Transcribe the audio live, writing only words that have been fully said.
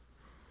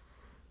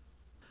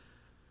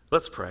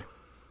Let's pray.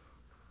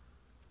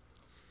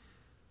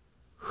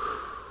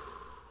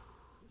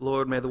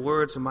 Lord, may the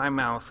words of my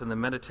mouth and the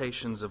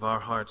meditations of our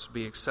hearts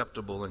be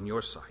acceptable in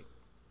your sight.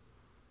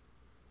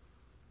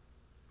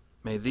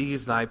 May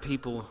these thy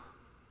people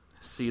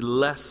see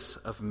less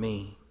of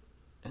me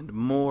and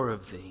more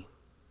of thee,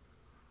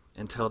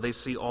 until they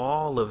see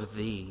all of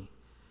thee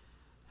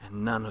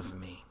and none of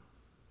me.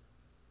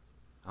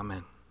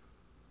 Amen.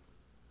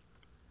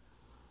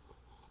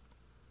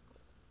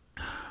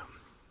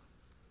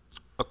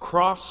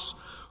 Across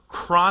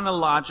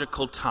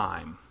chronological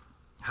time,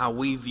 how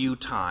we view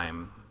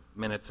time,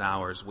 minutes,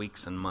 hours,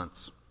 weeks, and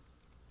months,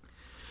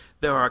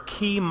 there are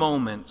key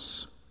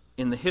moments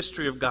in the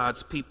history of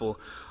God's people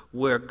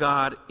where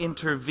God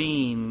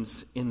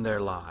intervenes in their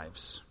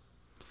lives.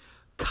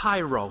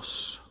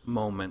 Kairos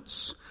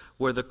moments,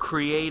 where the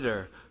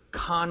Creator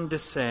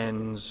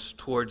condescends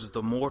towards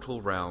the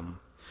mortal realm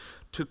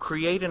to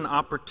create an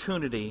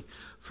opportunity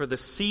for the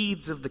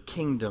seeds of the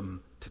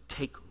kingdom to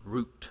take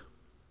root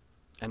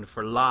and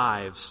for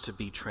lives to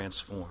be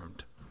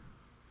transformed.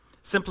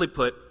 Simply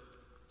put,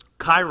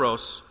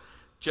 Kairos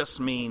just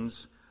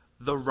means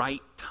the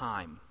right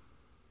time.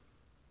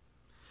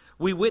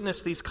 We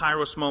witness these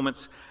Kairos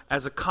moments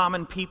as a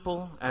common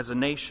people, as a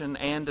nation,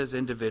 and as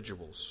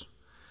individuals.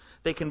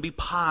 They can be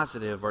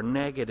positive or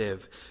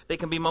negative. They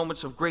can be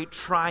moments of great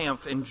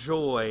triumph and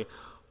joy,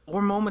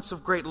 or moments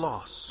of great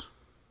loss.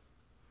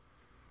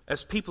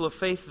 As people of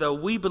faith, though,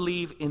 we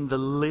believe in the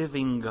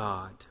living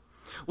God.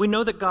 We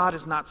know that God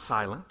is not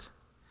silent.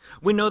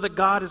 We know that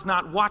God is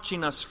not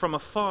watching us from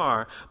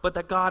afar, but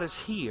that God is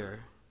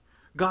here.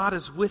 God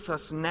is with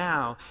us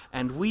now,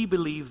 and we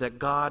believe that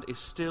God is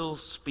still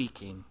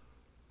speaking.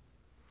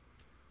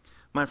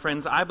 My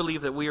friends, I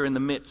believe that we are in the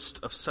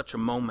midst of such a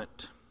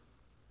moment,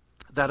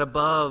 that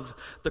above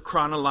the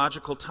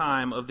chronological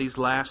time of these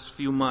last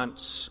few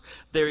months,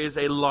 there is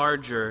a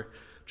larger,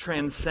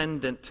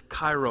 transcendent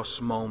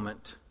Kairos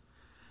moment.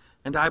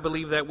 And I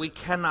believe that we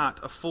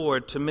cannot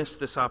afford to miss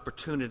this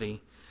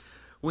opportunity.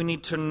 We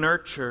need to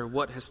nurture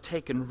what has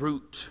taken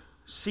root,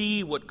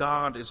 see what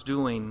God is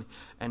doing,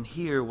 and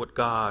hear what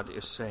God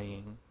is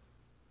saying.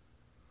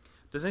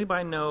 Does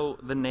anybody know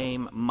the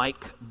name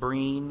Mike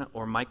Breen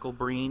or Michael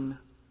Breen?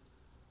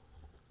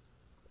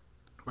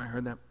 Have I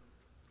heard that?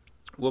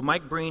 Well,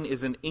 Mike Breen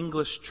is an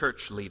English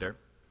church leader,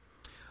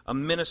 a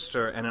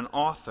minister, and an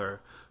author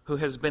who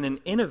has been an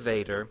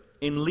innovator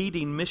in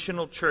leading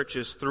missional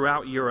churches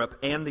throughout Europe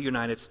and the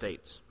United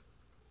States.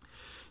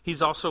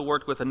 He's also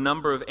worked with a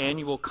number of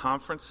annual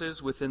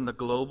conferences within the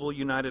global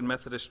United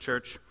Methodist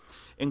Church,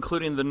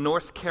 including the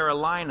North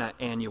Carolina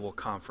Annual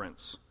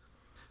Conference.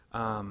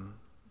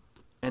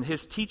 And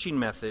his teaching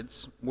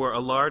methods were a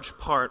large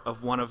part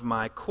of one of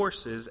my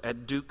courses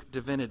at Duke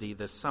Divinity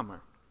this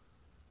summer.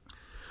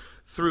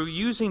 Through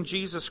using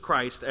Jesus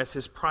Christ as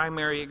his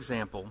primary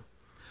example,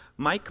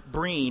 Mike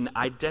Breen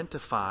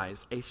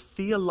identifies a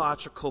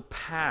theological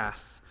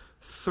path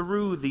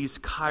through these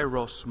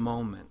Kairos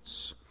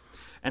moments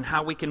and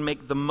how we can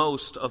make the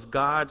most of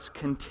God's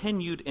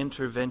continued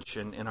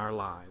intervention in our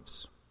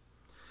lives.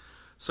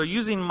 So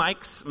using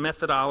Mike's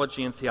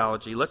methodology and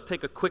theology, let's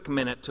take a quick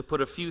minute to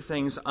put a few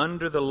things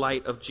under the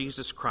light of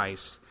Jesus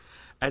Christ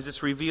as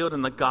it's revealed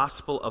in the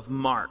Gospel of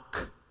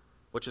Mark,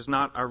 which is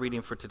not our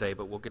reading for today,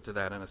 but we'll get to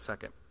that in a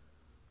second.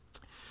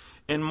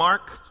 In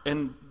Mark,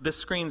 and this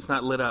screen's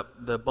not lit up,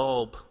 the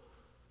bulb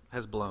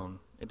has blown.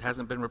 It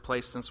hasn't been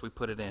replaced since we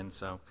put it in,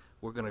 so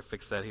we're going to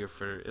fix that here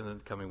in the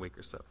coming week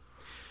or so.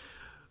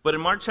 But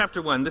in Mark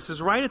chapter 1, this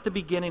is right at the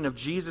beginning of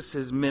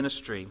Jesus'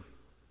 ministry.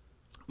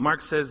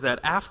 Mark says that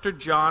after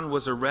John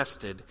was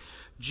arrested,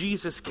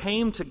 Jesus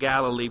came to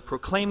Galilee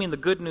proclaiming the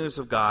good news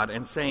of God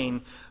and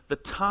saying, "The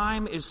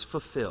time is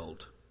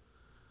fulfilled.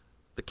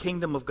 The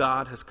kingdom of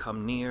God has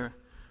come near.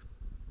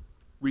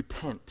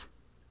 Repent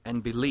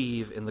and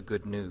believe in the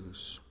good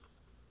news."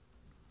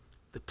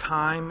 The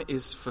time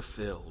is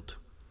fulfilled.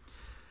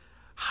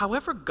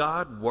 However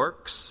God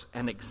works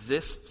and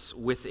exists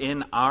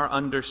within our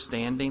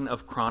understanding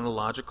of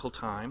chronological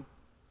time,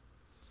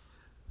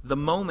 the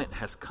moment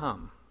has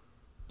come.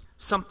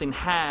 Something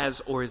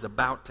has or is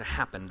about to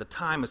happen. The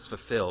time is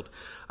fulfilled.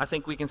 I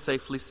think we can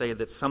safely say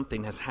that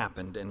something has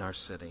happened in our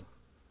city.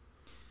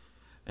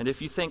 And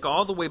if you think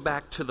all the way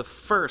back to the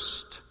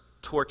first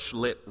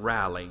torch-lit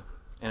rally,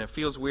 and it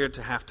feels weird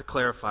to have to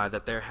clarify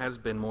that there has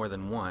been more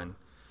than one,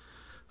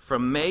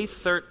 from May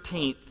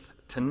 13th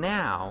to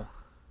now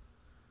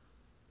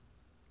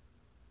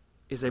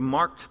is a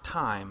marked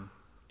time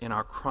in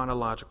our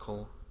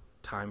chronological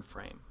time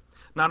frame.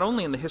 Not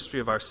only in the history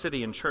of our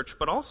city and church,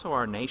 but also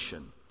our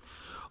nation.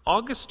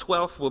 August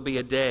 12th will be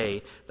a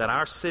day that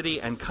our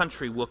city and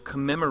country will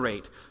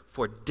commemorate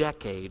for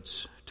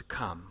decades to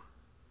come.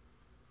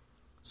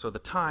 So the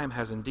time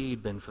has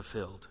indeed been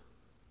fulfilled.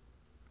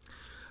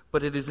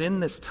 But it is in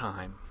this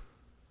time,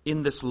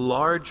 in this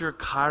larger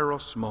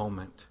Kairos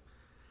moment,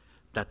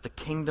 that the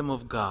kingdom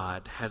of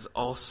God has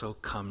also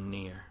come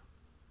near.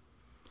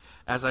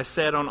 as I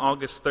said on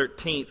August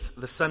 13th,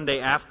 the Sunday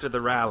after the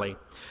rally,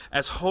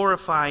 as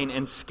horrifying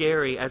and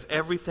scary as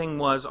everything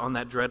was on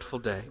that dreadful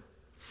day,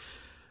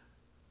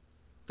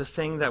 the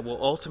thing that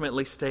will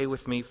ultimately stay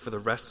with me for the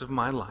rest of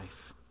my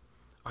life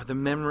are the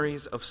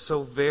memories of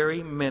so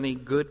very many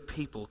good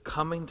people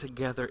coming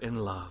together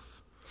in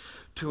love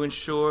to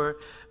ensure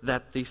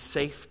that the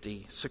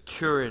safety,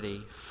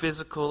 security,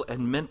 physical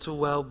and mental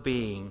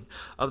well-being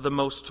of the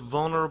most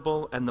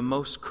vulnerable and the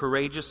most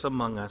courageous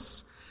among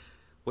us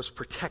was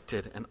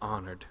protected and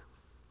honored.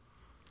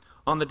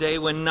 On the day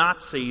when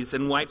Nazis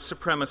and white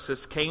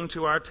supremacists came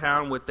to our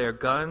town with their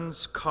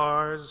guns,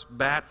 cars,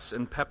 bats,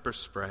 and pepper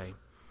spray,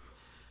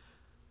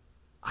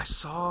 I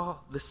saw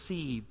the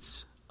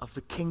seeds of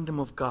the kingdom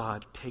of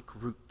God take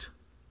root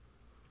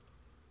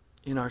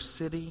in our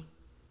city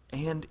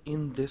and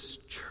in this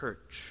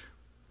church.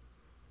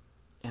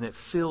 And it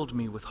filled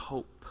me with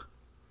hope.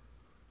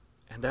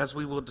 And as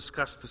we will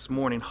discuss this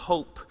morning,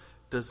 hope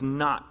does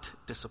not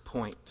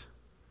disappoint.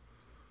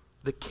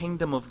 The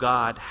kingdom of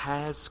God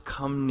has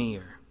come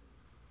near.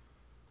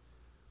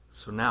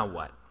 So now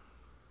what?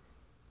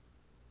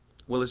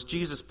 Well, as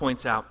Jesus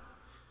points out,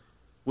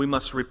 we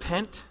must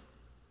repent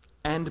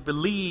and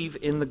believe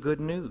in the good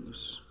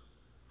news.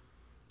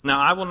 Now,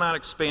 I will not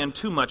expand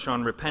too much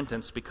on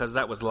repentance because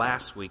that was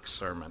last week's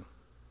sermon.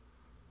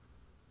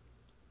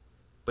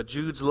 But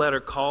Jude's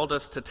letter called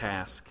us to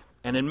task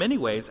and in many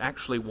ways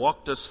actually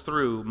walked us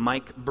through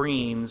Mike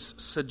Breen's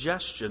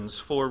suggestions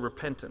for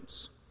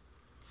repentance.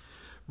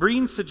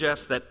 Breen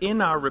suggests that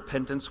in our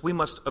repentance we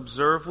must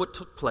observe what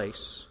took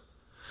place.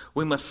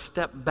 We must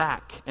step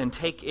back and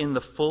take in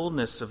the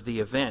fullness of the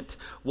event,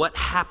 what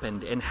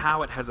happened and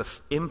how it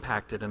has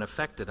impacted and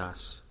affected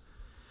us.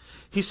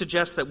 He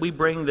suggests that we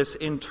bring this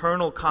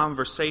internal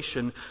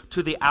conversation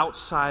to the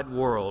outside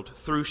world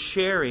through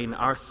sharing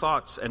our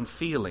thoughts and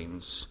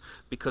feelings,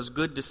 because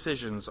good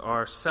decisions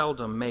are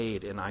seldom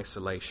made in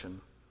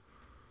isolation.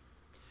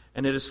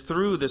 And it is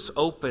through this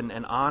open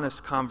and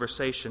honest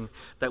conversation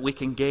that we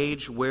can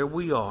gauge where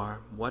we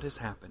are, what has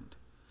happened,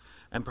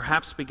 and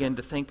perhaps begin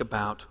to think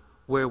about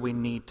where we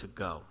need to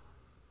go.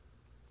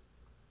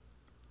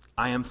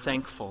 I am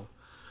thankful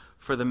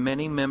for the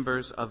many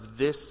members of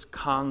this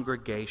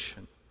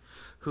congregation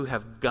who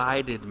have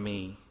guided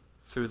me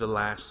through the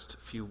last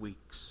few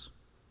weeks.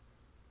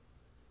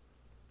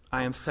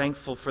 I am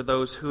thankful for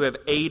those who have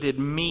aided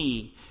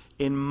me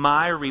in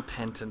my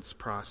repentance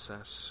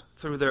process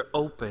through their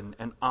open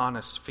and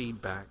honest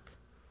feedback.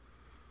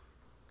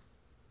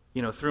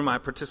 You know, through my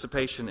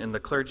participation in the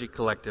Clergy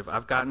Collective,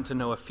 I've gotten to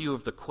know a few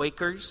of the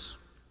Quakers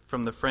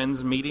from the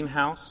Friends Meeting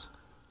House.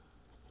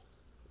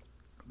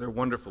 They're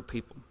wonderful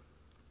people.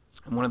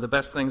 And one of the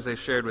best things they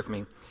shared with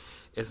me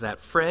is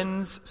that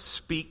friends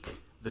speak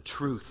the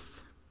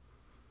truth.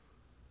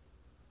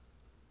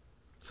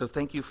 So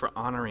thank you for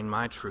honoring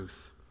my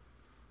truth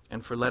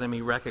and for letting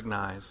me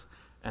recognize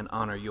and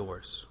honor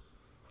yours.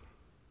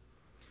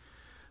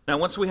 Now,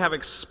 once we have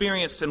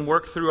experienced and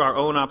worked through our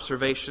own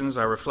observations,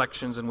 our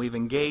reflections, and we've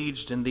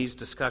engaged in these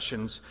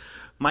discussions,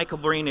 Michael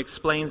Breen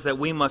explains that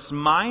we must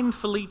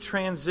mindfully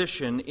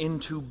transition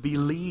into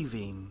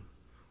believing,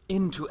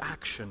 into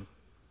action.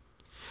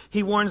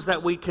 He warns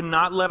that we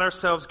cannot let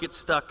ourselves get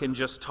stuck in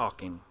just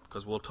talking,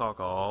 because we'll talk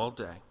all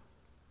day.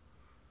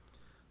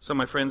 So,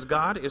 my friends,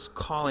 God is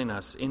calling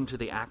us into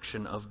the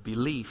action of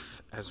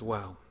belief as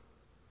well.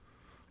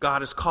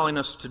 God is calling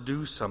us to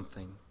do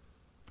something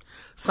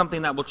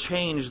that will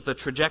change the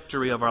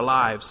trajectory of our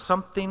lives,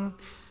 something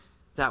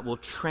that will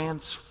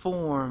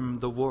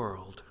transform the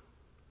world.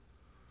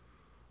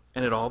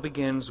 And it all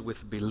begins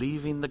with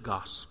believing the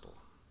gospel,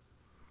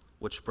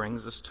 which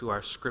brings us to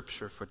our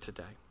scripture for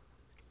today.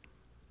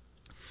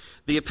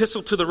 The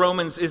Epistle to the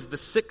Romans is the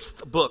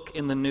 6th book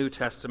in the New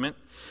Testament.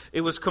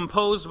 It was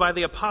composed by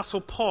the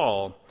Apostle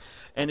Paul,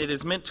 and it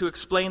is meant to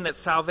explain that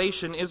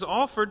salvation is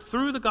offered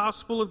through the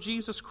gospel of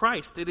Jesus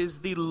Christ. It is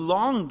the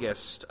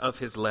longest of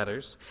his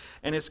letters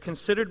and is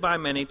considered by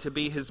many to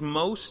be his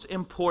most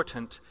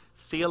important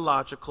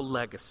theological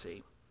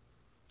legacy.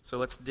 So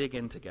let's dig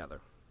in together.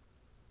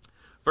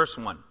 Verse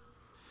 1.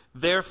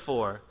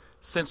 Therefore,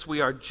 since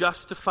we are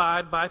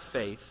justified by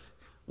faith,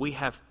 we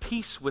have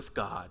peace with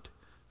God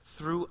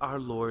through our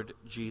Lord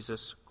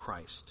Jesus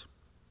Christ.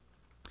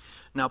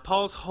 Now,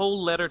 Paul's whole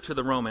letter to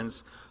the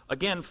Romans,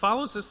 again,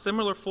 follows a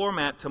similar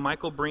format to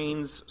Michael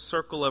Breen's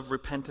circle of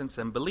repentance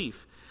and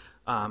belief.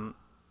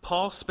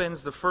 Paul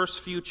spends the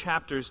first few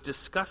chapters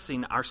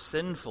discussing our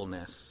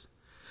sinfulness,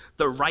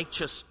 the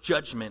righteous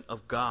judgment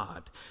of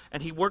God,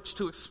 and he works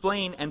to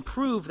explain and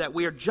prove that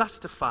we are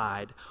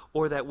justified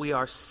or that we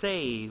are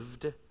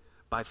saved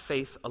by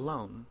faith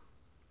alone.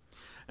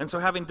 And so,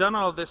 having done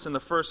all of this in the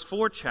first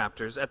 4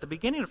 chapters, at the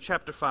beginning of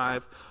chapter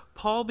 5,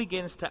 Paul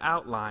begins to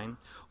outline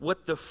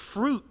what the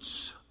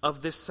fruits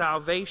of this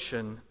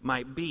salvation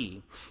might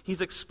be.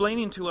 He's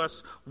explaining to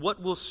us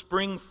what will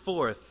spring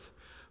forth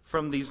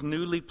from these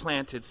newly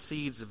planted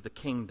seeds of the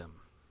kingdom.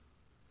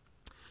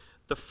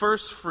 The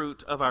first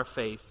fruit of our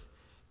faith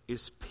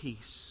is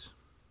peace.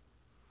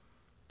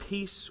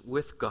 Peace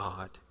with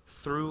God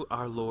through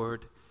our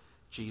Lord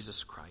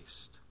Jesus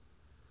Christ.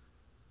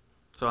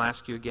 So I'll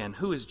ask you again,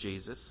 who is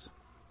Jesus?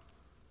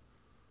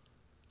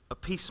 A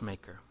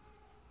peacemaker.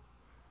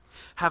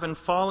 Having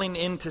fallen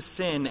into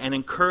sin and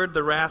incurred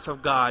the wrath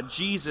of God,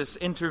 Jesus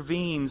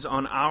intervenes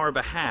on our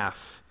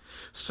behalf,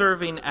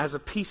 serving as a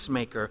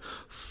peacemaker,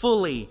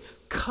 fully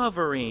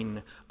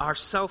covering our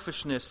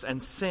selfishness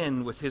and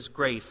sin with his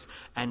grace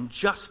and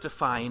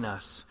justifying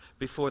us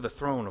before the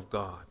throne of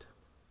God.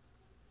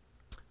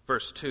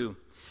 Verse 2,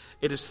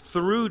 it is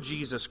through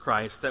Jesus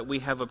Christ that we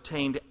have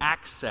obtained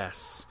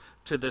access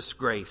to this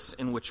grace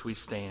in which we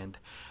stand,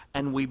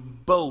 and we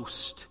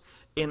boast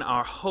in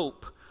our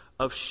hope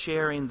of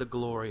sharing the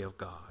glory of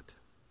God.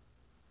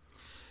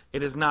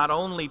 It is not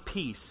only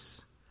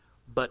peace,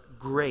 but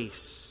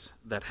grace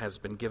that has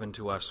been given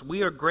to us.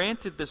 We are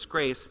granted this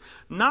grace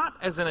not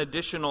as an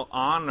additional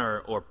honor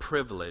or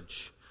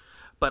privilege,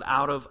 but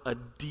out of a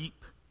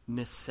deep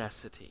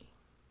necessity.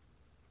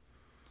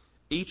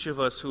 Each of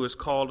us who is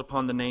called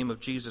upon the name of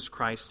Jesus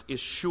Christ is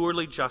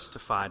surely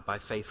justified by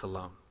faith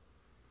alone.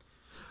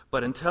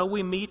 But until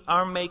we meet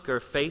our Maker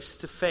face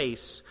to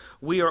face,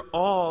 we are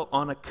all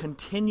on a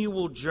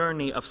continual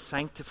journey of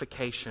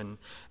sanctification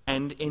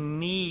and in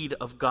need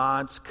of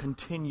God's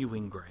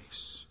continuing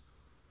grace.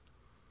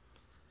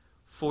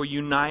 For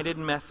United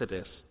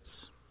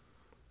Methodists,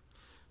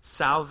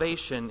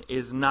 salvation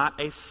is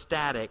not a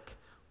static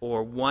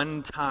or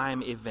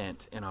one-time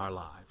event in our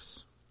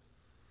lives.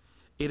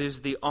 It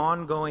is the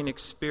ongoing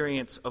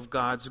experience of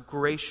God's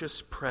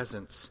gracious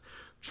presence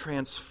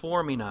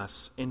transforming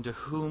us into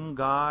whom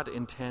God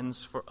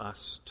intends for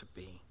us to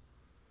be.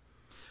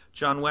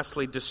 John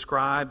Wesley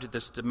described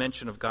this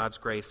dimension of God's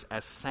grace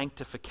as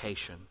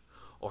sanctification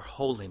or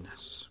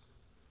holiness.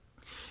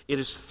 It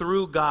is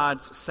through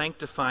God's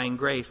sanctifying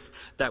grace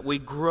that we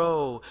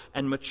grow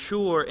and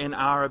mature in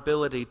our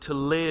ability to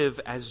live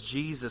as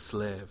Jesus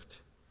lived.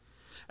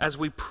 As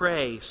we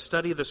pray,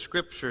 study the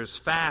Scriptures,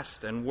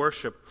 fast, and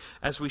worship,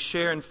 as we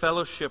share in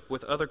fellowship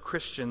with other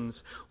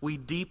Christians, we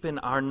deepen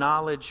our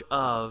knowledge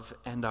of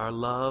and our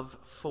love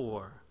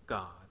for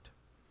God.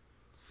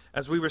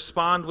 As we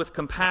respond with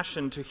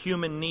compassion to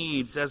human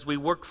needs, as we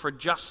work for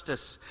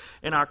justice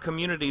in our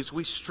communities,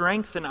 we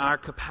strengthen our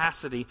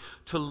capacity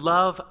to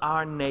love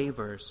our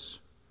neighbors.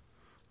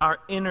 Our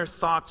inner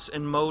thoughts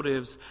and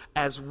motives,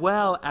 as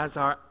well as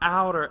our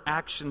outer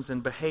actions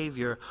and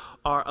behavior,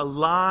 are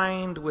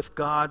aligned with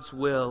God's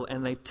will,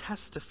 and they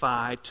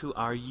testify to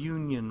our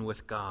union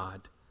with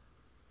God.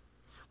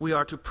 We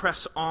are to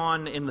press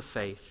on in the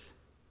faith,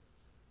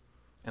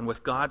 and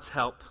with God's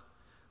help,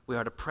 we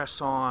are to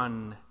press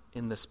on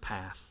in this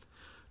path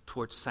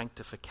towards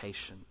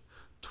sanctification,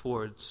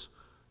 towards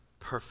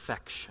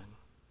perfection.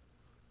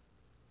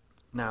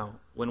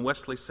 Now, when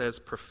Wesley says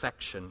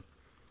perfection,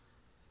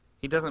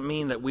 he doesn't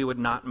mean that we would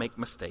not make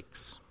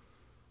mistakes,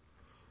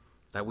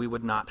 that we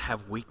would not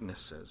have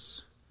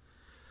weaknesses,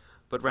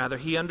 but rather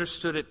he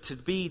understood it to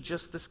be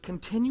just this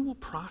continual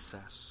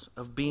process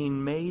of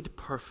being made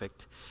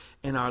perfect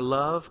in our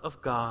love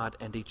of God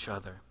and each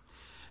other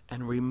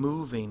and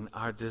removing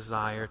our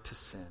desire to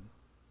sin.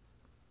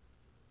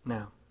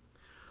 Now,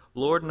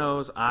 Lord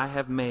knows I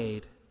have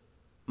made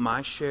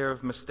my share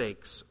of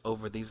mistakes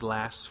over these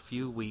last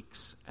few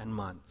weeks and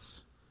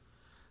months.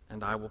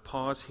 And I will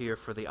pause here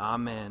for the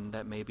amen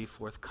that may be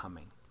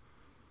forthcoming.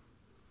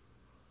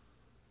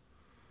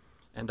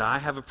 And I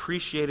have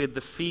appreciated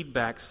the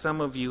feedback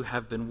some of you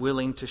have been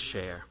willing to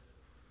share.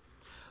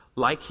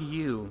 Like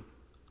you,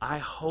 I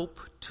hope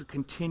to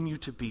continue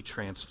to be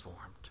transformed.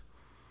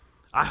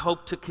 I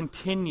hope to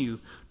continue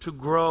to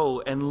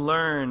grow and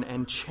learn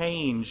and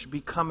change,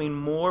 becoming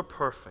more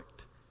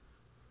perfect.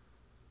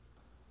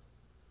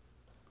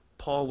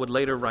 Paul would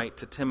later write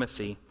to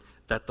Timothy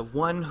that the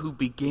one who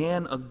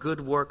began a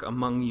good work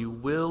among you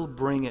will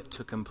bring it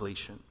to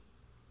completion.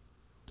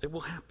 It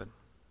will happen.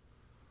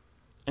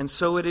 And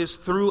so it is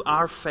through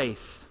our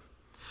faith,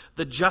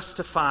 the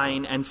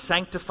justifying and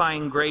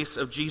sanctifying grace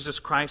of Jesus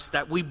Christ,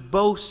 that we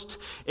boast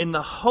in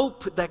the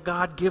hope that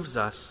God gives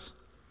us.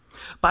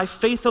 By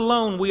faith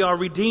alone we are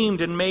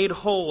redeemed and made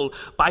whole.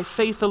 By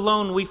faith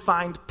alone we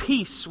find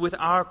peace with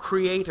our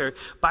Creator.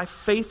 By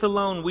faith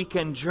alone we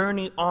can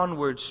journey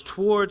onwards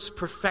towards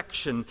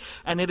perfection.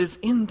 And it is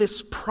in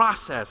this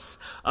process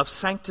of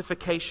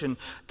sanctification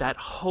that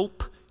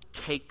hope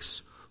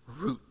takes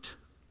root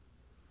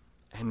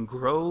and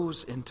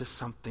grows into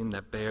something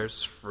that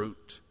bears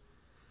fruit.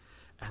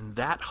 And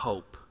that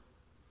hope,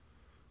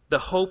 the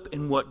hope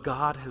in what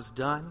God has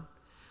done,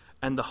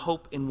 and the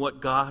hope in what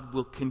God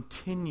will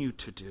continue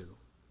to do,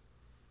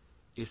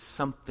 is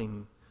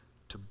something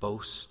to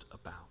boast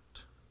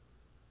about.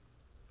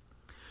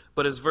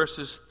 But as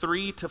verses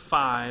 3 to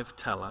 5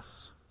 tell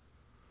us,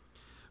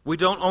 we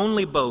don't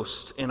only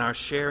boast in our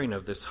sharing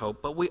of this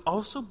hope, but we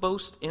also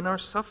boast in our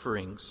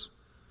sufferings.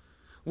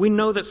 We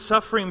know that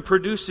suffering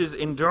produces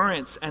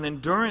endurance, and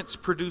endurance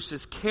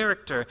produces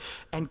character,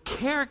 and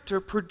character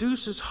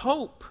produces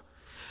hope.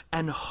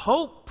 And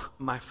hope,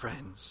 my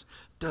friends,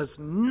 does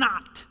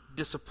not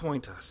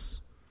disappoint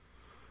us,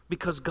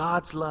 because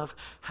God's love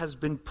has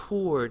been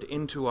poured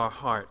into our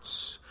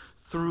hearts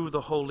through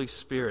the Holy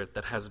Spirit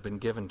that has been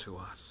given to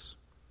us.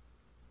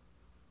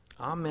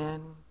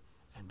 Amen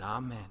and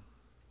amen.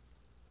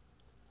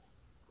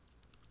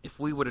 If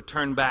we were to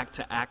turn back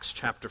to Acts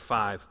chapter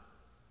 5,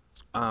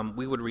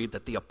 we would read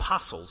that the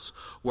apostles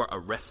were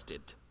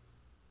arrested.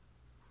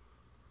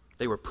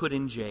 They were put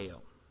in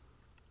jail.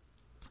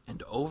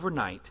 And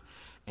overnight,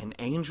 an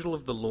angel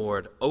of the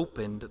Lord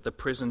opened the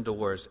prison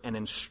doors and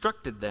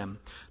instructed them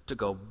to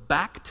go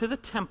back to the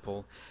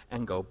temple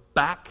and go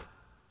back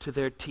to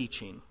their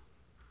teaching.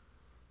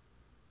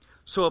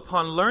 So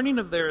upon learning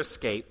of their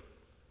escape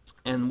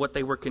and what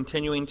they were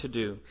continuing to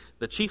do,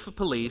 the chief of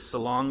police,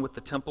 along with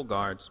the temple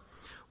guards,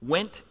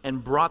 went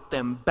and brought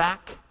them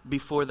back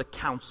before the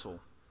council,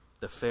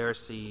 the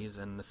Pharisees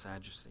and the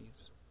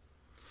Sadducees.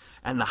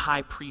 And the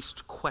high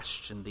priest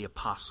questioned the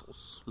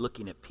apostles,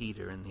 looking at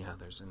Peter and the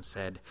others, and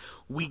said,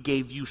 "We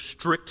gave you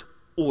strict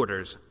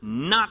orders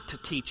not to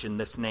teach in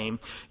this name,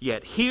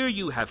 yet here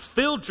you have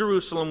filled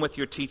Jerusalem with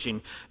your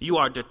teaching. You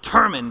are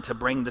determined to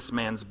bring this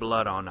man's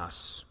blood on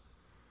us."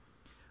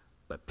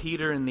 But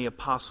Peter and the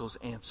apostles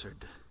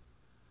answered,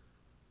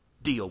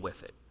 "Deal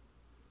with it."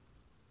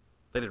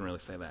 They didn't really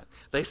say that.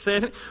 They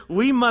said,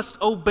 "We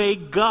must obey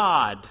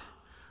God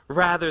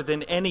rather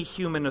than any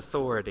human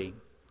authority.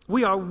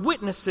 We are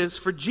witnesses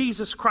for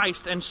Jesus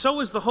Christ, and so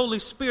is the Holy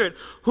Spirit,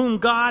 whom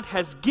God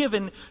has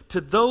given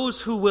to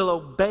those who will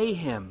obey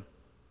him.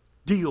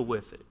 Deal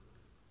with it."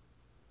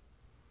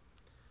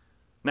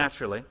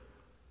 Naturally,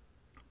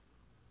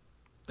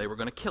 they were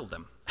going to kill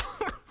them.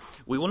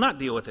 "We will not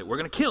deal with it. We're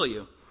going to kill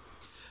you."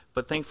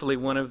 But thankfully,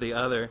 one of the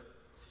other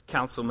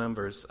council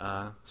members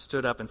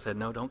stood up and said,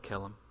 "No, don't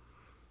kill him.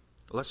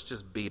 Let's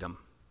just beat him."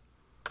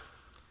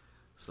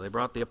 So they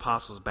brought the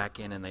apostles back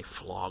in and they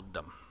flogged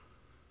them.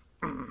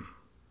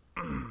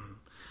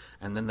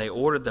 And then they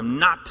ordered them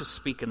not to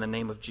speak in the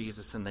name of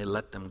Jesus, and they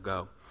let them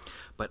go.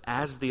 But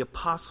as the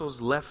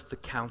apostles left the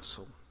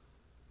council,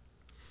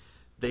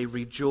 they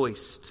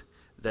rejoiced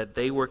that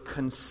they were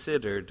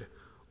considered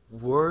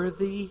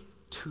worthy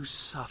to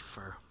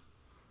suffer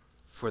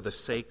for the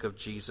sake of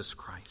Jesus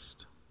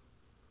Christ.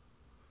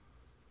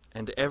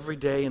 And every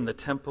day in the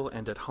temple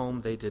and at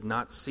home they did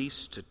not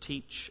cease to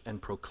teach and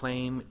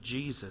proclaim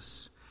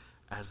Jesus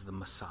as the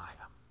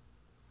Messiah.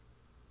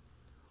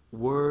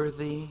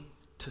 Worthy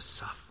to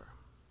suffer.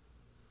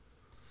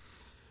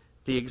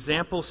 The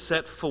example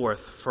set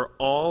forth for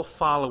all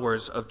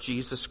followers of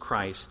Jesus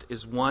Christ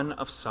is one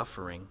of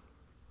suffering.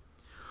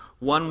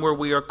 One where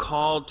we are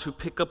called to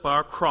pick up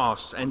our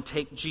cross and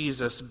take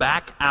Jesus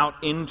back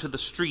out into the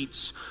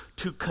streets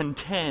to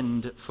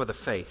contend for the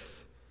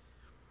faith.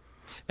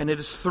 And it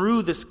is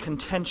through this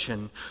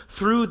contention,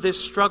 through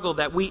this struggle,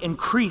 that we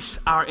increase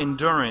our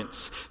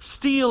endurance.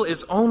 Steel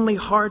is only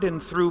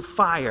hardened through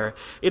fire.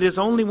 It is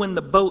only when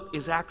the boat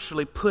is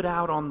actually put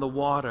out on the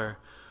water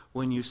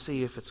when you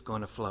see if it's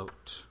going to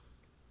float.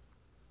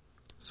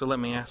 So let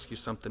me ask you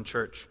something,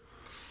 church.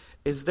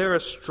 Is there a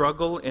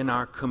struggle in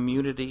our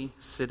community,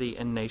 city,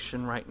 and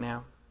nation right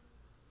now?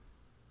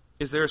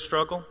 Is there a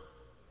struggle?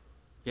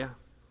 Yeah.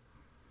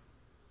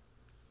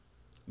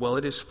 Well,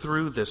 it is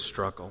through this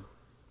struggle,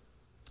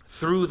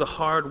 through the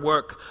hard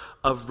work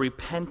of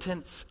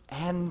repentance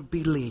and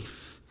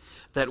belief,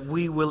 that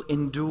we will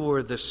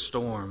endure this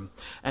storm,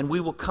 and we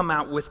will come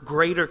out with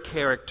greater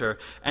character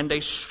and a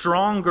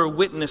stronger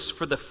witness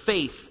for the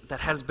faith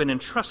that has been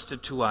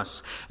entrusted to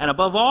us. And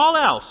above all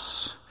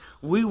else,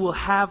 we will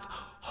have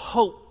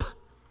hope.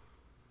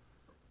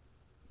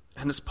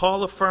 And as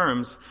Paul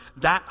affirms,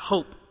 that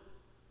hope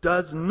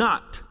does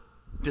not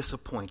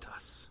disappoint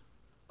us.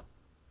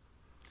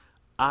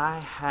 I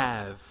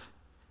have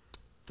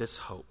this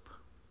hope.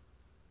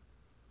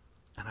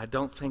 And I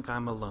don't think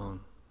I'm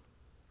alone.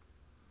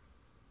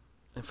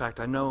 In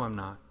fact, I know I'm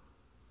not.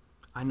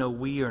 I know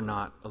we are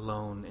not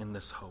alone in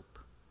this hope.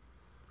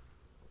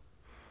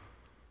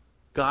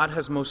 God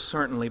has most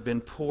certainly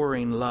been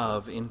pouring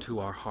love into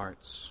our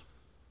hearts.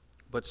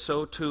 But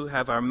so too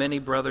have our many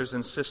brothers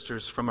and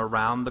sisters from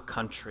around the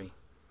country.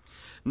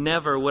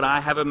 Never would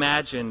I have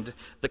imagined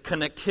the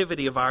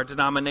connectivity of our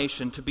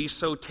denomination to be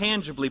so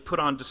tangibly put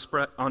on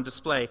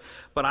display.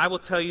 But I will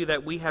tell you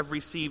that we have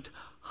received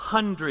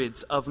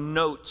hundreds of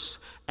notes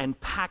and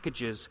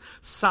packages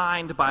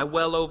signed by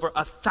well over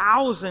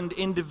 1,000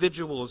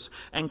 individuals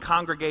and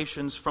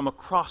congregations from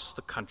across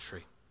the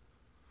country.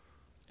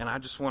 And I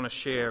just want to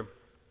share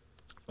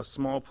a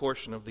small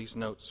portion of these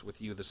notes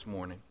with you this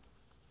morning.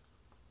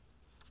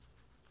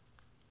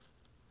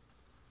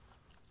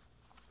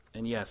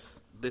 And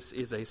yes, this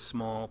is a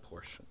small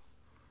portion.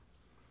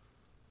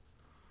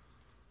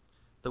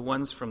 The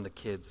ones from the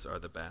kids are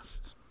the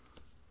best.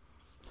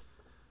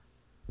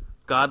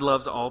 God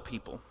loves all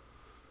people.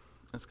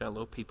 It's got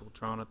little people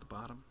drawn at the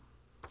bottom.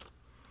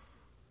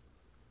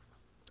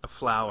 A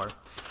flower.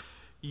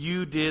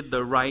 You did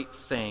the right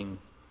thing.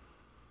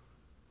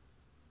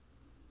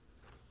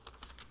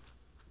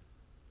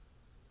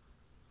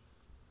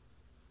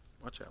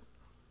 Watch out.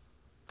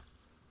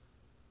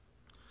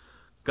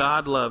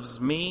 God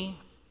loves me,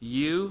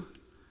 you,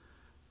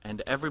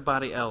 and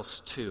everybody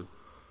else too.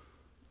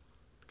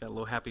 Got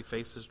little happy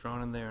faces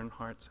drawn in there and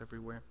hearts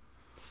everywhere.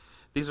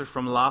 These are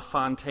from La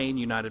Fontaine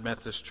United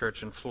Methodist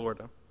Church in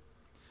Florida.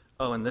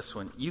 Oh, and this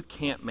one. You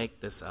can't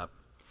make this up.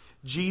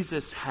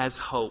 Jesus has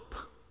hope.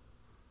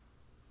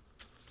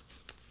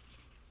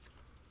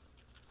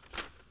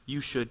 You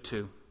should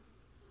too.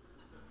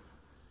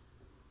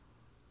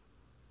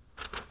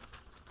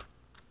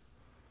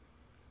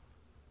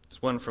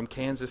 It's one from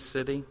Kansas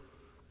City.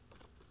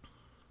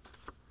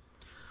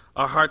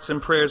 Our hearts and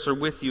prayers are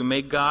with you.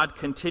 May God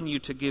continue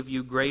to give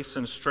you grace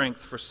and strength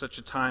for such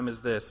a time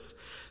as this.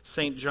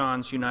 St.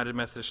 John's United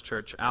Methodist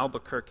Church,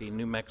 Albuquerque,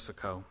 New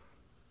Mexico.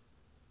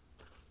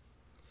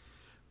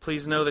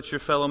 Please know that your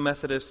fellow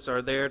Methodists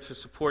are there to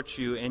support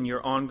you in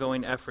your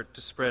ongoing effort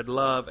to spread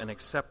love and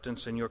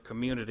acceptance in your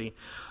community.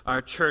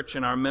 Our church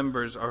and our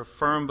members are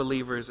firm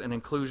believers in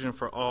inclusion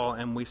for all,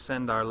 and we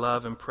send our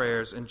love and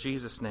prayers in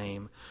Jesus'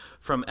 name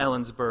from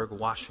Ellensburg,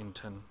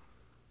 Washington.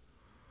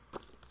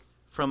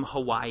 From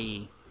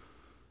Hawaii.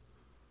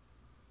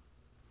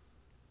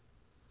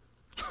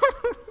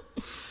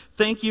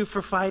 Thank you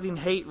for fighting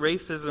hate,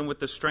 racism with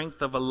the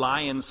strength of a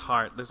lion's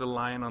heart. There's a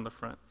lion on the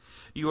front.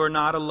 You are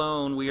not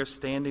alone. We are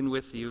standing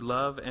with you.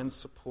 Love and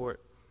support.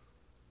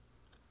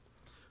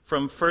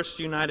 From First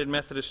United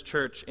Methodist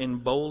Church in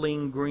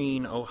Bowling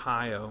Green,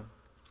 Ohio.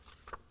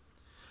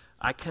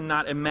 I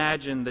cannot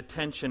imagine the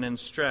tension and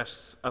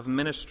stress of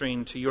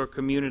ministering to your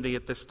community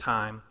at this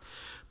time.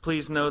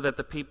 Please know that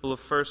the people of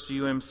First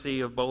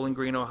UMC of Bowling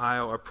Green,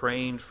 Ohio are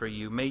praying for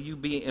you. May you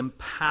be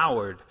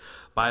empowered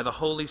by the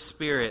Holy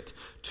Spirit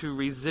to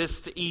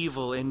resist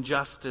evil,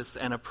 injustice,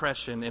 and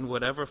oppression in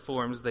whatever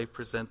forms they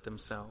present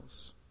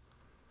themselves.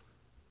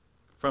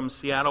 From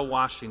Seattle,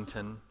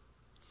 Washington,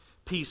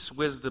 peace,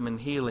 wisdom, and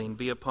healing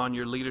be upon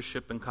your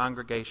leadership and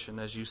congregation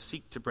as you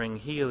seek to bring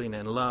healing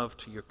and love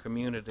to your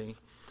community.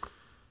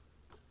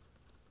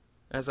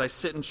 As I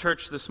sit in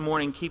church this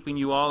morning, keeping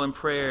you all in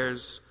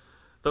prayers,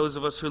 those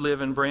of us who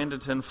live in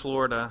Bradenton,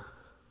 Florida,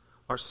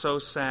 are so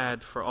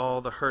sad for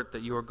all the hurt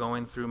that you are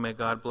going through. May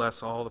God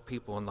bless all the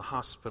people in the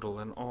hospital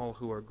and all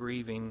who are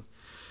grieving.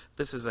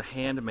 This is a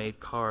handmade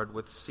card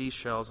with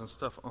seashells and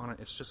stuff on it.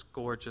 It's just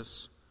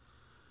gorgeous.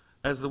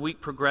 As the week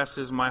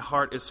progresses, my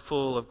heart is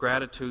full of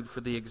gratitude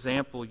for the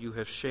example you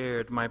have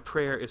shared. My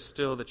prayer is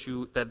still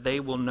that they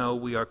will know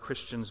we are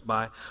Christians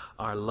by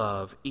our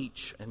love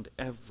each and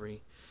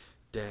every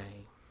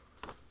day.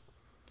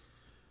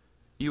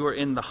 You are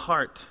in the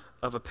heart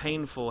of a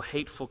painful,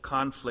 hateful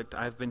conflict.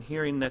 I've been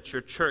hearing that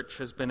your church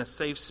has been a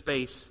safe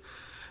space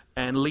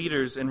and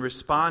leaders in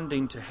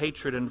responding to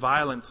hatred and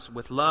violence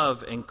with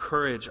love and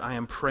courage. I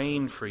am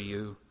praying for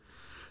you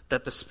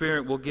that the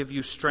Spirit will give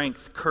you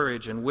strength,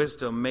 courage, and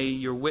wisdom. May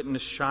your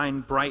witness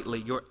shine brightly.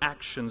 Your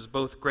actions,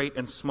 both great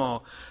and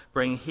small,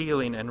 bring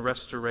healing and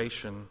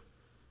restoration.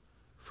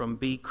 From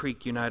Bee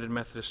Creek United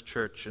Methodist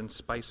Church in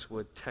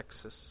Spicewood,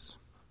 Texas.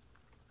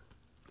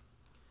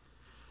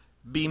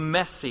 Be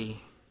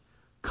messy,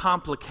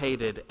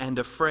 complicated, and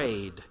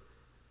afraid.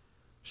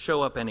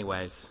 Show up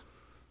anyways.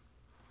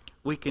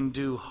 We can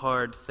do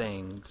hard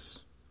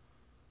things.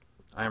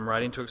 I am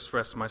writing to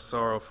express my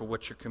sorrow for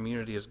what your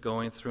community is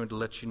going through and to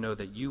let you know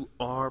that you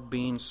are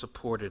being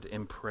supported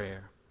in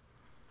prayer.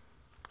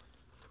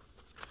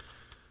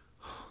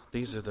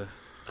 These are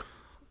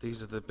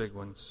the big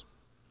ones.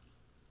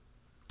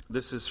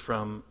 This is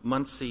from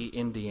Muncie,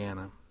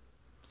 Indiana.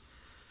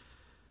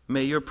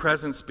 May your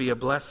presence be a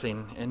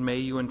blessing, and may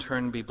you in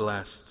turn be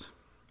blessed.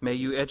 May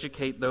you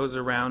educate those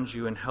around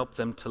you and help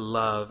them to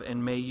love,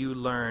 and may you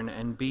learn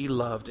and be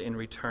loved in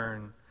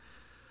return.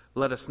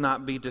 Let us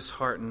not be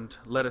disheartened.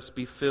 Let us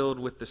be filled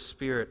with the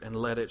Spirit and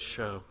let it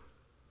show.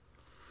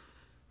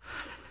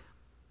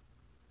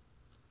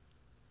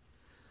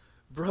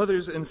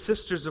 Brothers and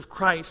sisters of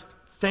Christ,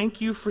 thank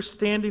you for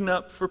standing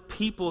up for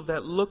people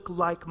that look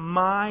like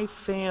my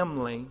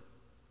family.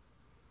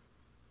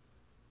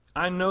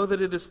 I know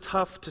that it is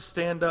tough to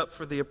stand up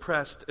for the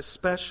oppressed,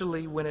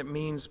 especially when it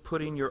means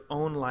putting your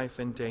own life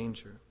in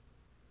danger.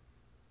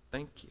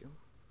 Thank you.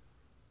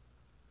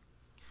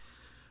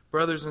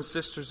 Brothers and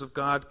sisters of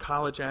God,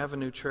 College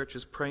Avenue Church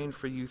is praying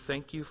for you.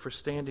 Thank you for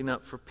standing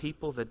up for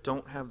people that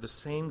don't have the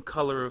same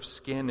color of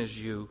skin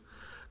as you.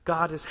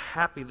 God is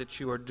happy that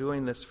you are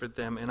doing this for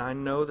them, and I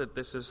know that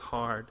this is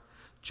hard.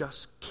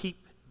 Just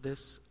keep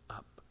this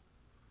up.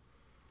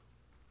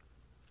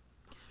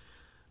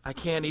 I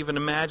can't even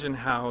imagine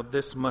how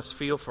this must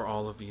feel for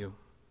all of you.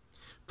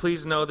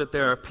 Please know that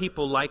there are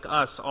people like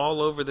us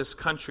all over this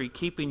country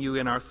keeping you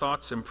in our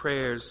thoughts and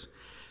prayers.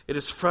 It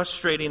is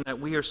frustrating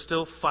that we are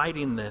still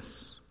fighting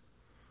this.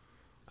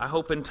 I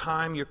hope in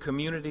time your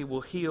community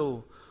will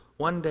heal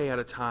one day at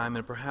a time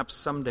and perhaps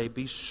someday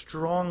be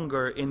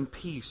stronger in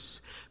peace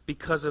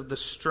because of the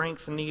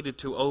strength needed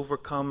to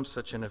overcome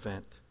such an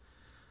event.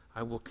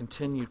 I will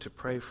continue to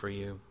pray for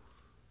you.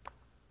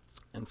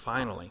 And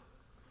finally,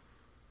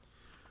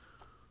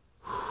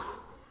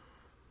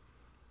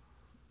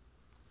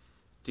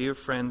 dear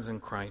friends in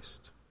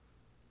Christ,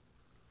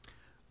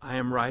 I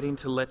am writing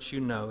to let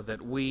you know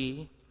that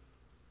we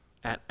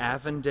at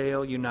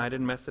Avondale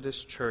United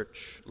Methodist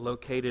Church,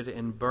 located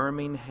in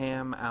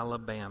Birmingham,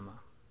 Alabama,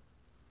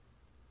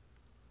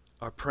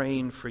 are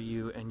praying for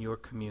you and your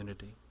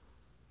community.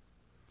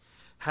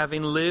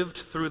 Having lived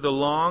through the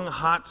long,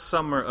 hot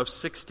summer of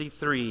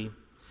 '63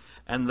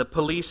 and the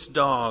police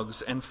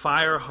dogs and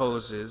fire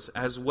hoses,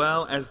 as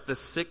well as the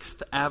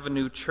 6th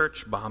Avenue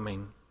church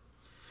bombing,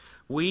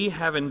 we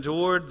have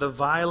endured the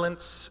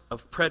violence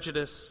of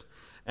prejudice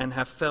and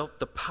have felt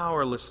the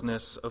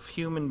powerlessness of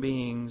human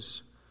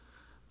beings,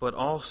 but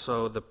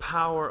also the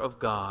power of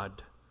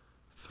God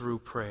through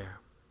prayer.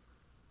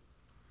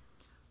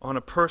 On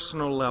a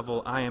personal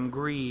level, I am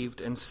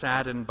grieved and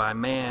saddened by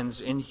man's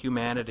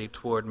inhumanity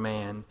toward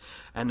man,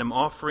 and am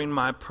offering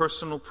my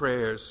personal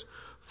prayers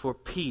for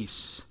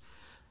peace,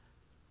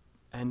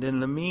 and in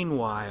the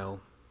meanwhile,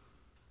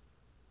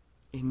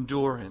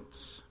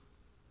 endurance.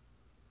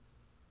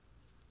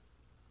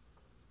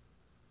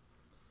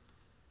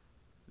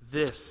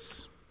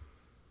 This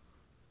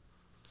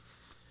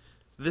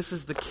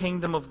is the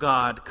kingdom of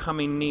God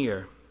coming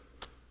near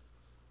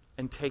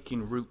and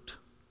taking root.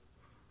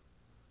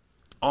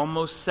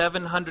 Almost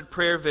 700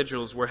 prayer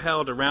vigils were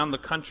held around the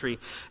country,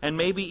 and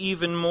maybe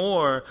even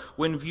more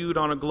when viewed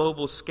on a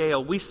global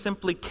scale. We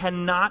simply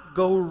cannot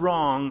go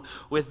wrong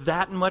with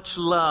that much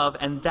love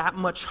and that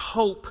much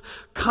hope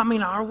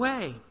coming our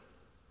way.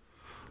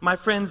 My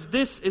friends,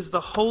 this is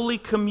the Holy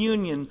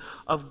Communion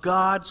of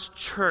God's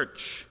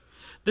church.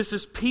 This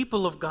is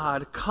people of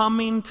God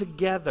coming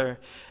together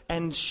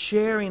and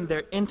sharing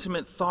their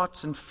intimate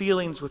thoughts and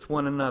feelings with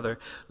one another,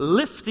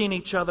 lifting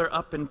each other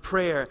up in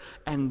prayer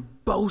and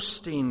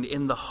boasting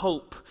in the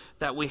hope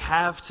that we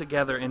have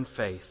together in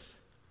faith.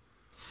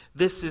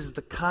 This is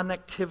the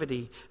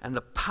connectivity and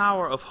the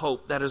power of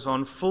hope that is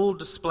on full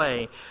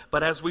display.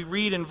 But as we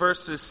read in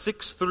verses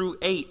 6 through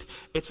 8,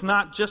 it's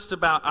not just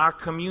about our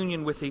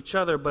communion with each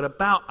other, but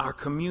about our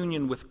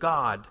communion with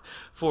God.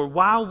 For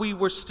while we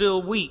were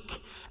still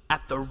weak,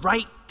 at the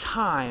right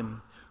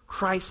time,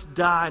 Christ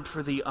died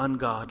for the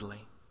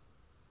ungodly.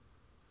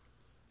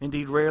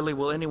 Indeed, rarely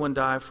will anyone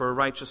die for a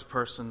righteous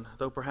person,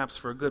 though perhaps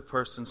for a good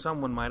person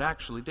someone might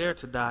actually dare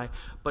to die.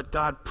 But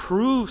God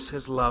proves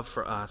his love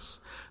for us,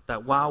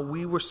 that while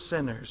we were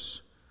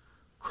sinners,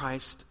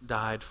 Christ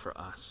died for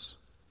us.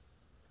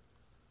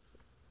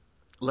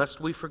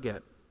 Lest we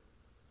forget,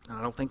 and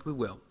I don't think we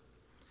will,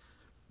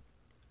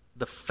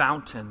 the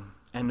fountain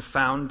and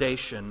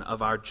foundation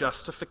of our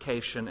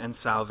justification and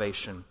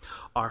salvation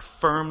are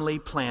firmly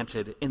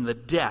planted in the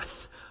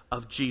death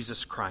of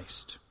Jesus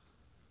Christ.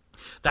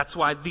 That's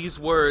why these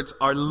words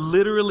are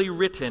literally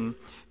written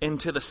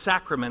into the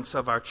sacraments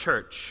of our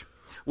church.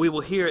 We will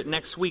hear it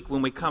next week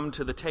when we come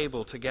to the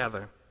table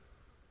together.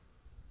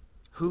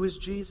 Who is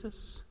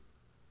Jesus?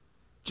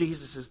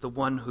 Jesus is the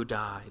one who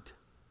died.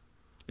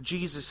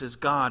 Jesus is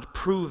God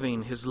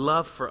proving his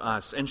love for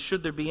us. And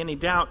should there be any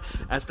doubt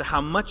as to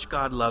how much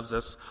God loves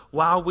us,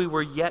 while we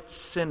were yet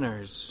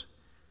sinners,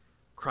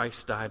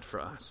 Christ died for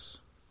us.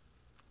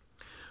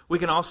 We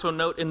can also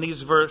note in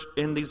these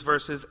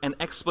verses an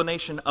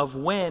explanation of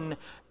when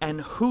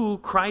and who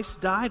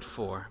Christ died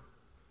for.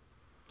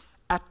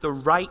 At the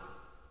right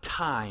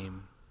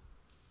time,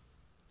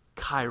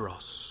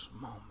 kairos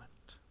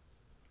moment.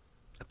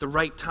 At the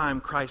right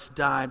time, Christ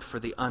died for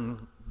the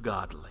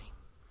ungodly.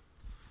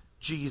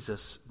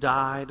 Jesus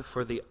died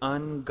for the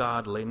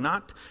ungodly,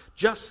 not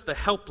just the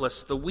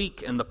helpless, the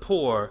weak, and the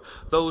poor,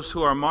 those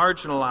who are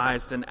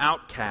marginalized and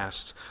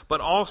outcast, but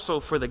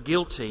also for the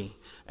guilty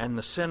and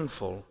the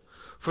sinful,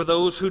 for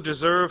those who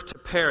deserve to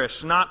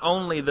perish, not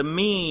only the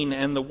mean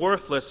and the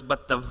worthless,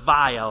 but the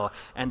vile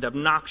and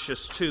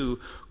obnoxious too.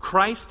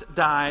 Christ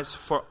dies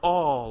for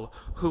all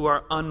who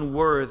are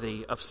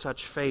unworthy of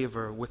such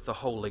favor with the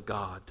holy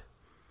God.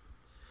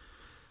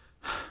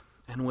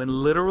 And when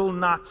literal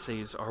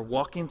Nazis are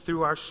walking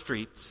through our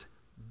streets,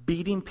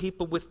 beating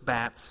people with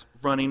bats,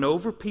 running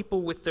over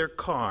people with their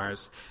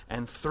cars,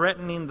 and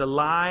threatening the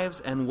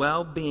lives and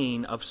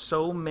well-being of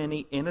so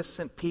many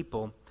innocent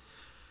people,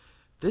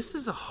 this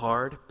is a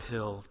hard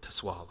pill to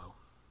swallow.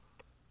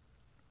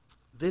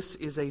 This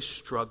is a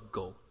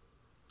struggle.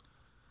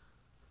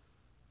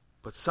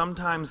 But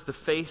sometimes the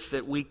faith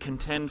that we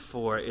contend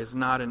for is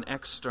not an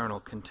external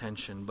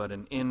contention, but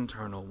an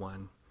internal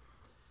one.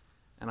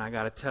 And I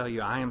got to tell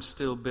you, I am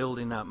still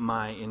building up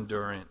my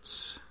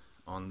endurance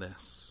on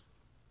this.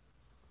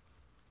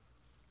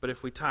 But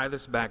if we tie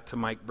this back to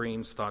Mike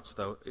Breen's thoughts,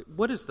 though,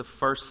 what is the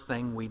first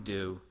thing we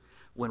do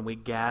when we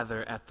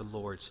gather at the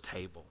Lord's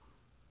table?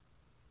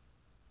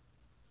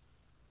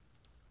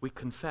 We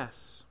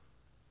confess.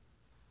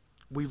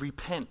 We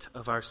repent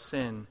of our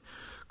sin.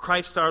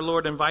 Christ our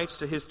Lord invites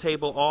to his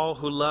table all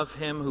who love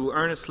him, who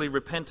earnestly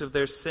repent of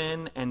their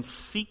sin and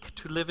seek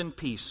to live in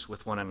peace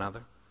with one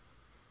another.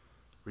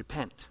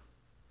 Repent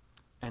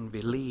and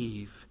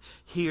believe.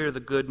 Hear the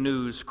good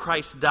news.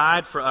 Christ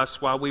died for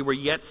us while we were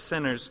yet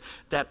sinners.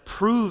 That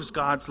proves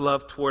God's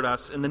love toward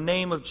us. In the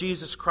name of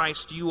Jesus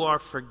Christ, you are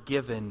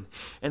forgiven.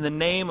 In the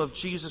name of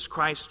Jesus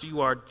Christ,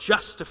 you are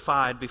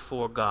justified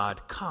before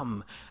God.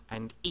 Come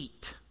and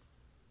eat.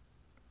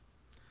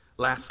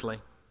 Lastly,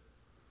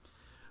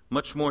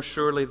 much more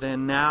surely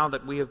then, now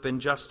that we have been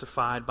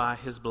justified by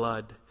his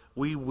blood,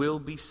 we will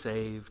be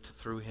saved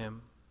through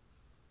him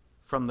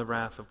from the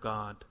wrath of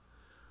God.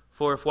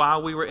 For if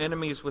while we were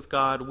enemies with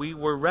God, we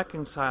were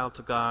reconciled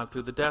to God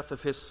through the death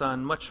of his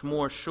Son, much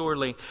more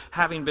surely,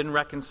 having been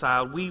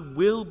reconciled, we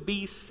will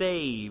be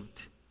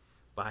saved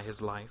by his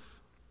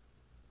life.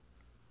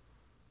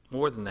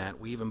 More than that,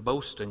 we even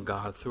boast in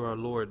God through our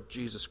Lord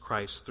Jesus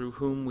Christ, through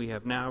whom we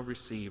have now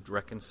received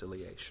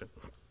reconciliation.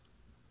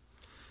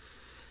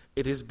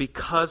 It is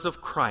because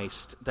of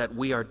Christ that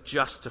we are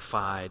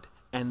justified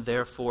and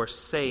therefore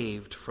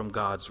saved from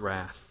God's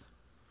wrath.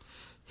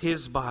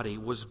 His body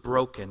was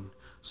broken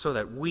so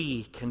that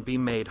we can be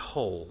made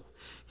whole.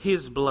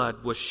 His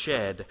blood was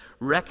shed,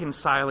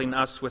 reconciling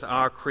us with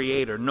our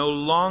Creator, no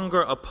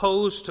longer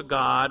opposed to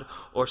God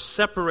or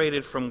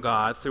separated from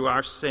God through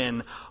our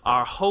sin.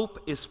 Our hope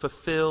is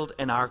fulfilled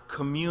and our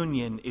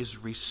communion is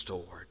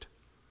restored.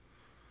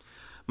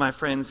 My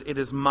friends, it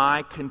is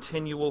my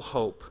continual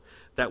hope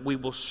that we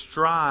will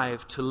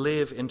strive to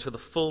live into the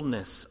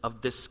fullness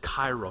of this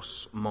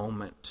Kairos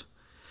moment,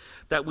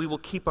 that we will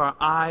keep our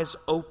eyes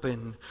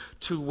open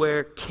to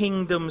where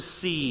kingdom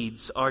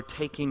seeds are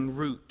taking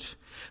root,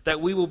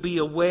 that we will be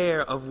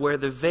aware of where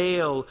the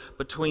veil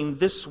between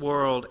this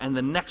world and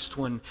the next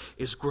one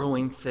is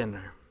growing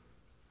thinner,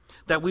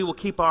 that we will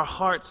keep our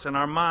hearts and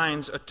our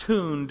minds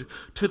attuned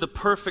to the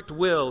perfect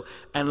will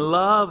and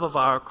love of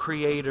our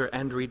Creator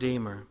and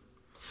Redeemer,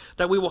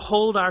 that we will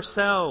hold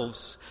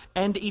ourselves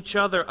and each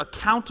other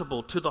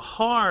accountable to the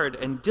hard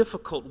and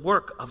difficult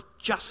work of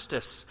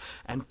justice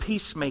and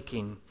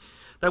peacemaking,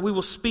 that we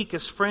will speak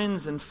as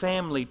friends and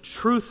family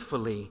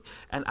truthfully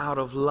and out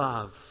of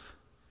love,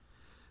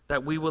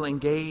 that we will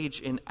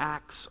engage in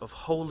acts of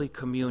holy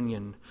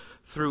communion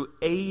through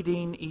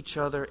aiding each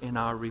other in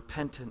our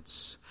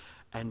repentance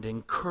and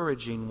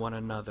encouraging one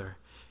another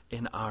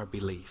in our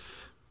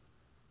belief.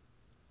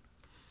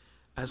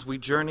 As we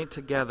journey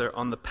together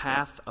on the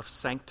path of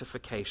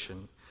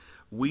sanctification,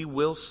 we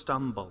will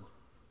stumble.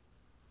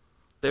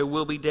 There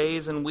will be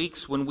days and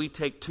weeks when we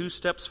take 2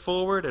 steps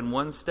forward and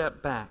 1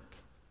 step back.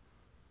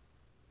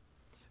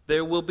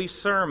 There will be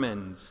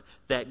sermons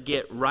that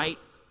get right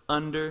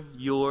under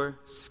your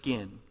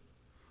skin.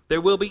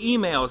 There will be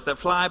emails that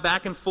fly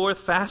back and forth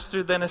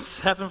faster than a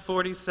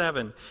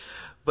 747.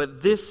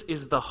 But this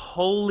is the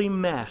holy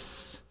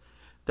mess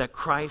that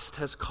Christ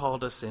has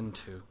called us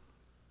into.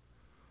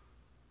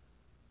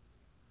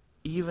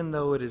 Even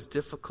though it is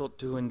difficult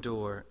to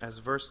endure, as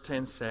verse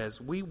 10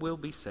 says, we will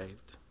be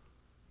saved.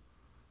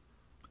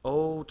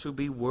 Oh, to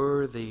be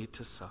worthy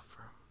to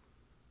suffer.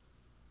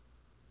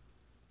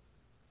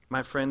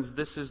 My friends,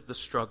 this is the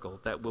struggle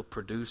that will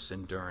produce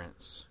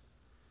endurance.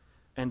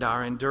 And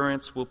our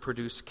endurance will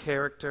produce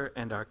character,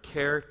 and our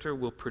character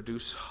will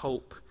produce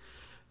hope.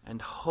 And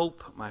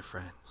hope, my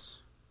friends,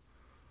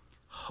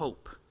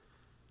 hope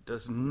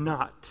does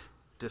not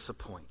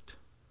disappoint.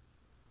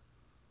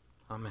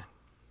 Amen.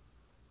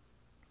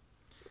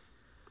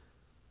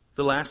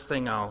 The last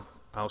thing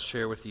I'll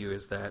share with you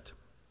is that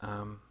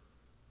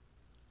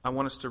I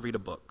want us to read a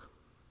book.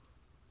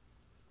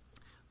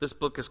 This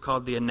book is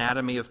called The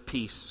Anatomy of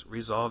Peace,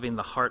 Resolving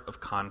the Heart of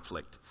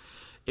Conflict.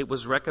 It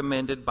was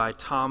recommended by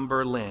Tom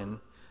Berlin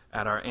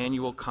at our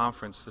annual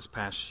conference this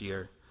past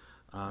year.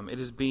 It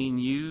is being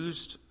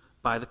used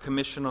by the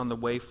Commission on the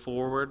Way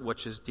Forward,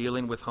 which is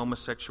dealing with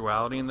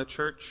homosexuality in the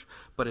church,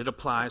 but it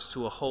applies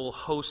to a whole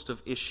host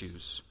of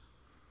issues.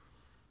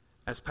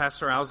 As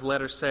Pastor Al's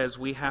letter says,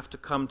 we have to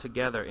come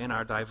together in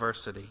our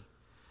diversity.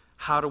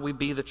 How do we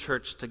be the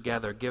church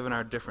together, given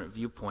our different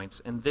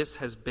viewpoints? And this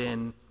has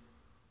been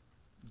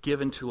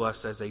given to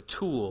us as a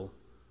tool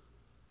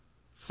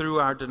through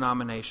our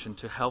denomination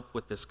to help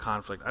with this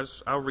conflict.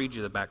 I'll read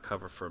you the back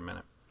cover for a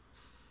minute.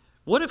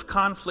 What if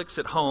conflicts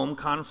at home,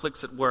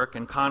 conflicts at work,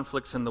 and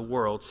conflicts in the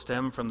world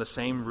stem from the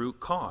same root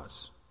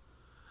cause?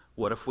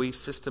 What if we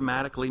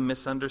systematically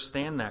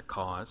misunderstand that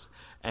cause?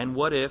 And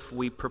what if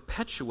we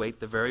perpetuate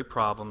the very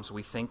problems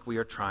we think we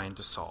are trying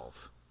to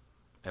solve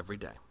every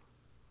day?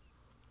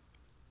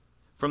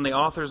 From the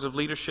authors of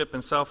Leadership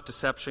and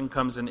Self-Deception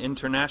comes an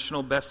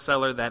international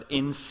bestseller that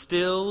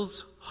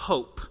instills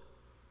hope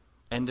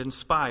and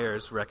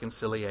inspires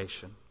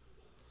reconciliation.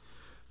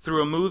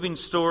 Through a moving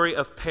story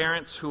of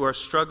parents who are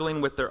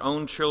struggling with their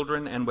own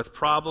children and with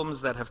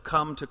problems that have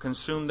come to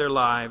consume their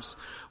lives,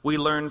 we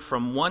learn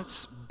from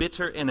once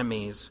bitter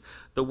enemies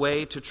the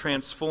way to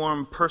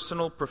transform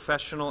personal,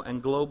 professional,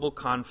 and global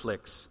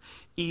conflicts,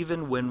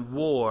 even when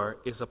war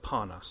is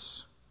upon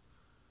us.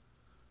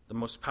 The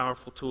most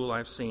powerful tool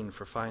I've seen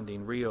for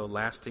finding real,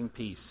 lasting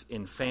peace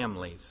in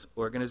families,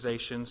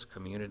 organizations,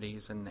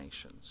 communities, and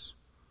nations.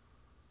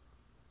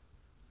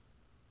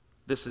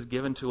 This is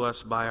given to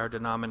us by our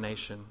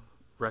denomination,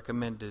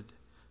 recommended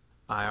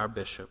by our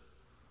bishop.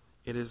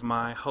 It is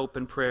my hope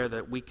and prayer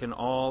that we can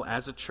all,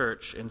 as a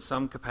church, in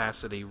some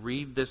capacity,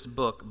 read this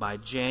book by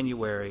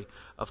January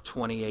of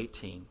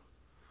 2018.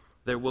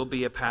 There will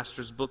be a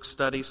pastor's book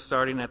study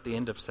starting at the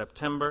end of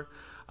September.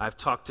 I've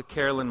talked to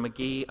Carolyn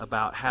McGee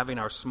about having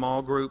our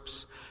small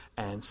groups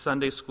and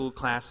Sunday school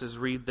classes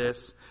read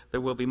this.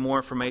 There will be more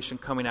information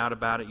coming out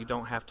about it. You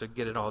don't have to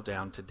get it all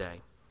down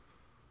today.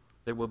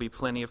 There will be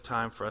plenty of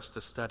time for us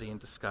to study and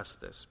discuss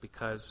this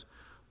because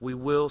we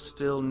will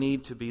still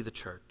need to be the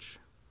church.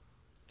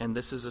 And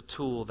this is a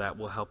tool that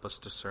will help us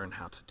discern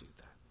how to do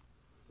that.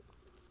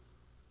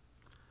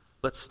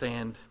 Let's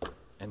stand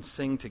and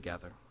sing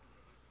together.